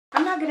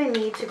not gonna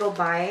need to go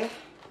buy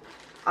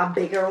a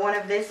bigger one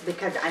of this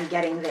because I'm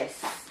getting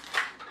this.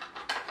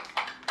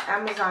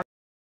 Amazon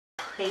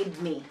played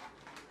me,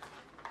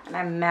 and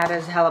I'm mad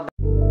as hell about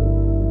it.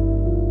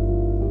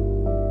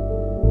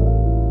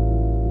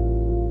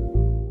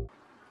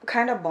 I'm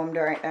kind of bummed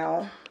right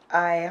now.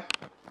 I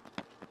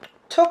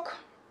took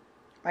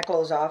my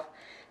clothes off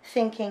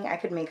thinking I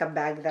could make a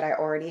bag that I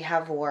already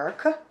have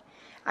work.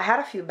 I had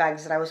a few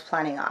bags that I was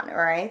planning on,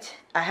 right?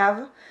 I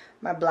have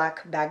my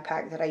black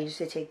backpack that I used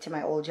to take to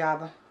my old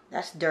job.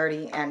 That's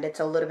dirty and it's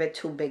a little bit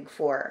too big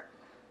for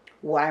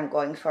what I'm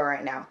going for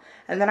right now.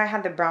 And then I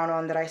had the brown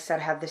one that I said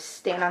had this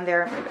stain on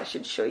there. Maybe I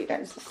should show you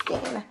guys the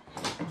stain,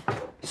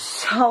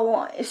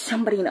 so if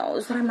somebody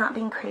knows that I'm not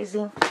being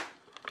crazy.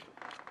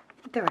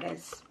 There it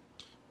is.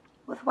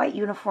 With white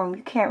uniform,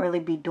 you can't really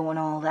be doing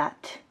all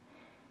that.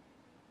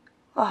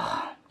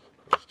 Oh.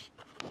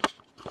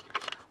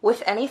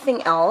 With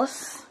anything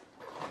else,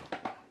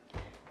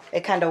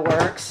 it kind of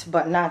works,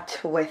 but not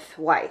with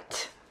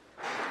white.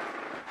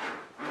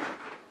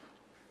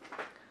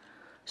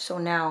 So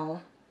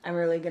now I'm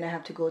really gonna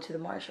have to go to the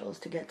Marshalls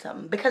to get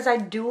some, because I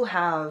do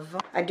have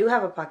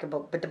a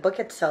pocketbook, but the book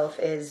itself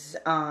is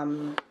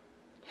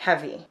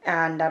heavy,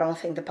 and I don't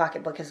think the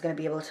pocketbook is gonna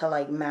be able to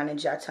like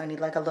manage that. So I need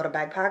like a little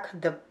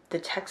backpack, the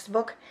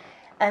textbook,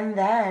 and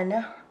then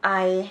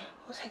what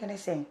was I gonna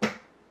say?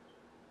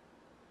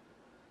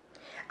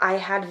 I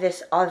had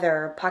this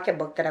other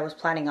pocketbook that I was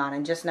planning on,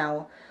 and just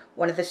now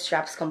one of the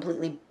straps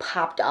completely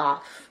popped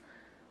off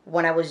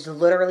when I was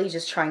literally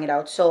just trying it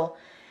out. So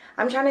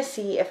I'm trying to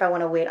see if I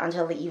want to wait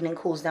until the evening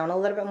cools down a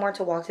little bit more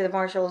to walk to the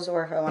Marshalls,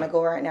 or if I want to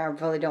go right now. I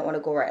really don't want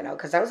to go right now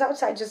because I was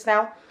outside just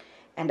now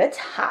and it's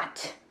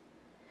hot.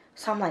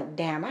 So I'm like,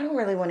 damn, I don't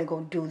really want to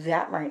go do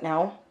that right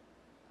now.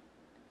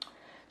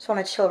 So I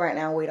want to chill right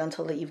now, wait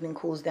until the evening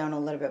cools down a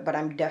little bit. But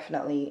I'm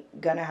definitely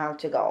going to have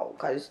to go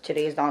because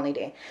today is the only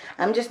day.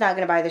 I'm just not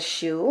going to buy the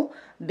shoe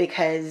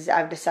because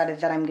I've decided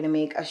that I'm going to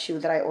make a shoe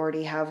that I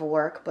already have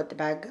work. But the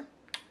bag,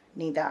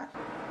 need that.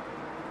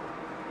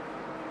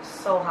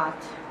 So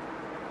hot.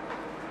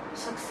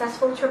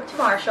 Successful trip to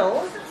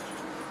Marshalls.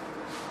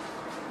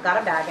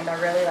 Got a bag and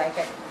I really like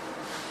it.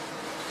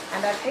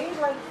 And I paid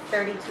like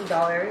 $32.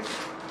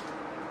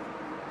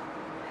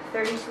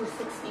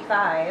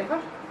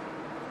 $32.65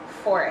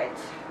 for it.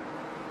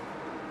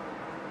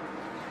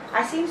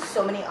 I seen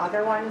so many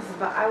other ones,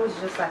 but I was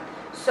just like,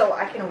 so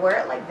I can wear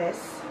it like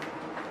this,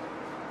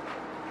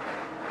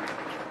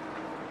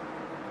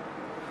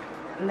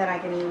 and then I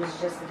can use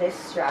just this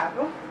strap,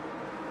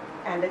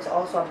 and it's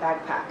also a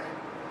backpack.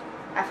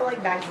 I feel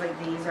like bags like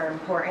these are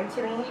important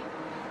to me,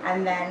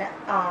 and then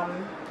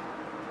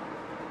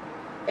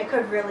it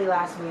could really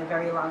last me a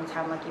very long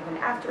time, like even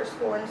after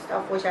school and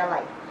stuff, which I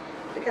like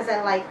because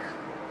I like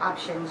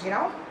options, you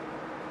know.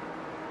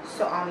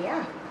 So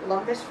yeah,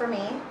 love this for me.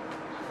 I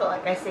feel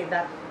like I say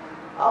that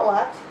a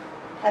lot.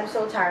 I'm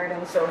so tired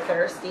and so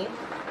thirsty.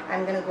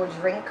 I'm gonna go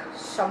drink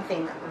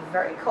something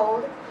very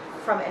cold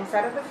from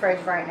inside of the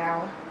fridge right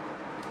now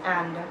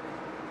and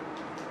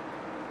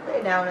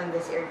lay down in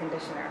this air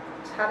conditioner.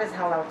 It's hot as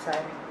hell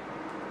outside.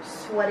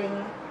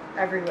 Sweating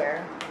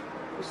everywhere,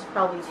 which is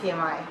probably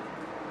TMI.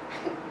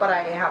 But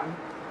I am.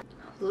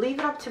 Leave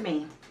it up to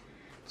me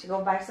to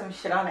go buy some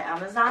shit on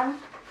Amazon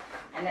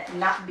and it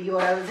not be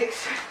what I was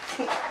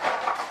expecting.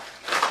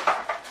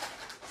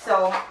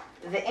 So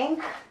the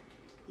ink,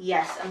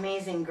 yes,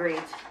 amazing,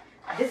 great.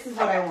 This is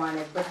what I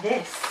wanted, but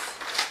this,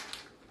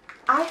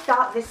 I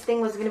thought this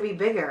thing was gonna be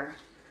bigger.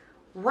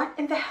 What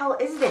in the hell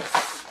is this?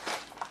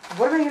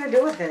 What am I gonna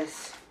do with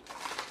this?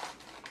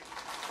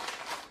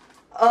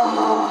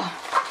 Oh,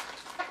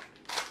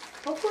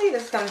 hopefully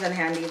this comes in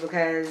handy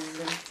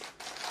because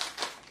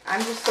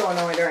I'm just so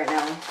annoyed right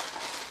now.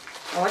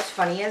 And what's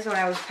funny is when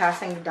I was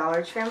passing the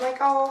Dollar Tree, I'm like,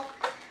 oh,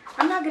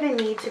 I'm not gonna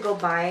need to go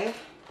buy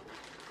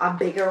a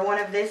bigger one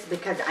of this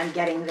because I'm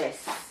getting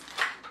this.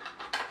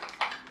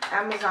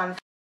 Amazon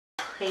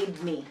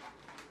played me,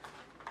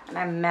 and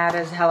I'm mad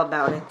as hell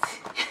about it.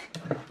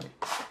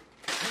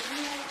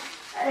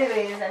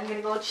 Anyways, I'm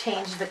gonna go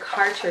change the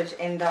cartridge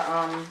in the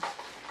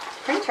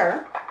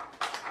printer.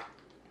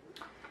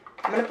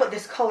 I'm gonna put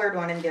this colored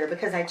one in there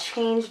because I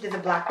changed the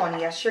black one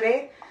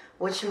yesterday,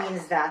 which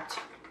means that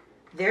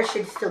there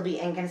should still be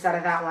ink inside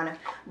of that one.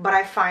 But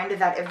I find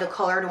that if the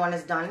colored one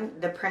is done,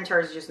 the printer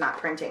is just not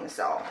printing.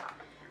 So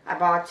I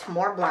bought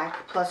more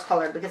black plus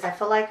colored because I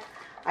feel like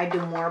I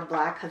do more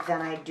black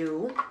than I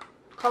do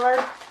colored.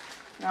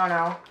 I don't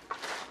know.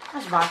 I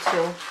just bought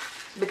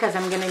two because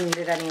I'm gonna need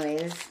it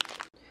anyways.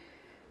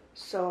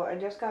 So I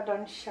just got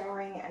done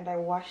showering and I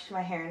washed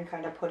my hair and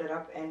kind of put it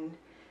up in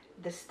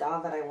the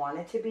style that I want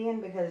it to be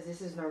in because this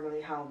is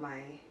normally how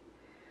my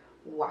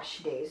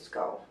wash days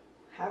go.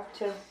 Have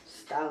to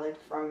style it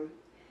from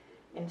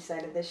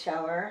inside of the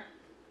shower.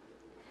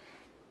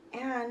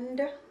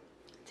 And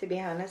to be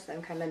honest,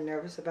 I'm kind of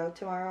nervous about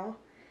tomorrow.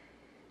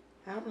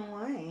 I don't know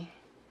why.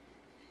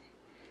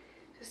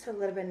 Just a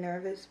little bit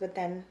nervous, but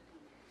then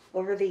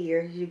over the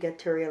years you get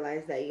to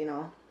realize that, you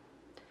know,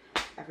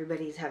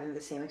 everybody's having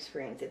the same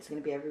experience. It's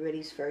going to be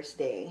everybody's first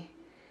day.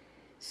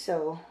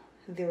 So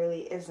there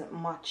really isn't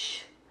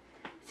much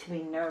to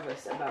be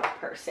nervous about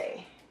per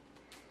se.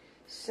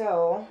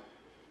 So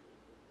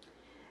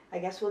I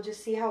guess we'll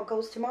just see how it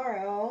goes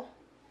tomorrow.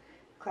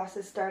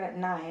 Classes start at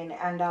 9,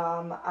 and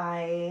what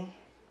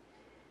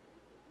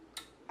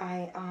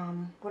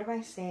am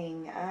I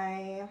saying?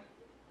 I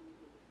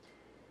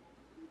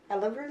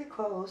live really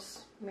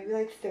close, maybe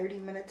like 30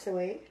 minutes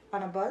away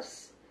on a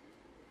bus.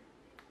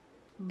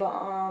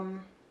 But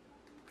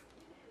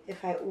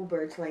if I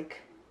Uber, it's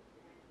like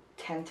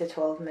 10 to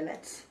 12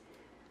 minutes.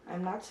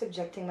 I'm not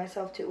subjecting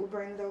myself to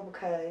Ubering though,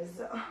 because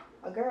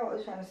a girl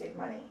is trying to save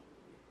money.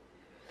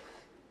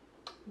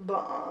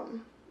 But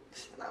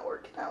it's not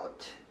working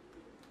out.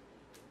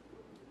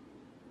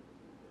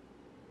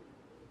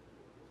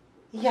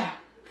 Yeah,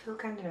 I feel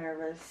kind of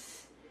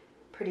nervous.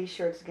 Pretty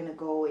sure it's gonna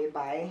go away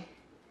by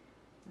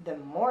the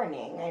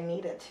morning. I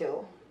need it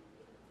to.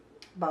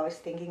 But I was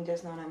thinking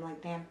just now, and I'm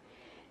like, damn,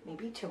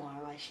 maybe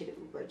tomorrow I should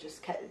Uber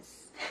just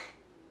cause.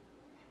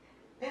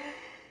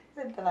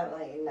 And then I'm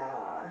like,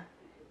 nah,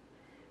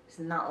 it's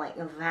not like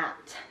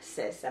that,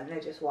 sis. I'm gonna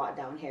just walk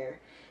down here,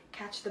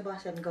 catch the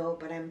bus and go.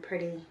 But I'm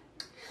pretty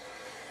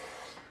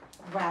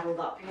rattled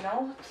up, you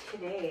know.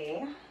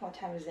 Today, what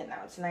time is it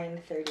now? It's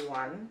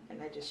 9:31,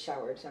 and I just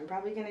showered, so I'm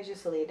probably gonna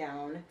just lay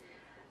down,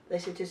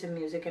 listen to some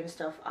music and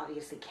stuff.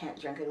 Obviously can't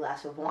drink a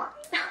glass of wine.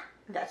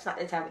 That's not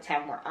the type of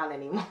time we're on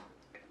anymore.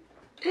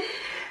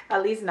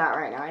 At least not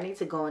right now. I need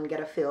to go and get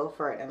a feel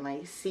for it and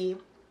like see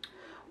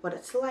what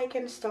it's like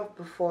and stuff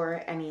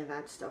before any of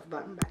that stuff.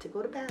 But I'm about to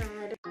go to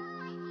bed.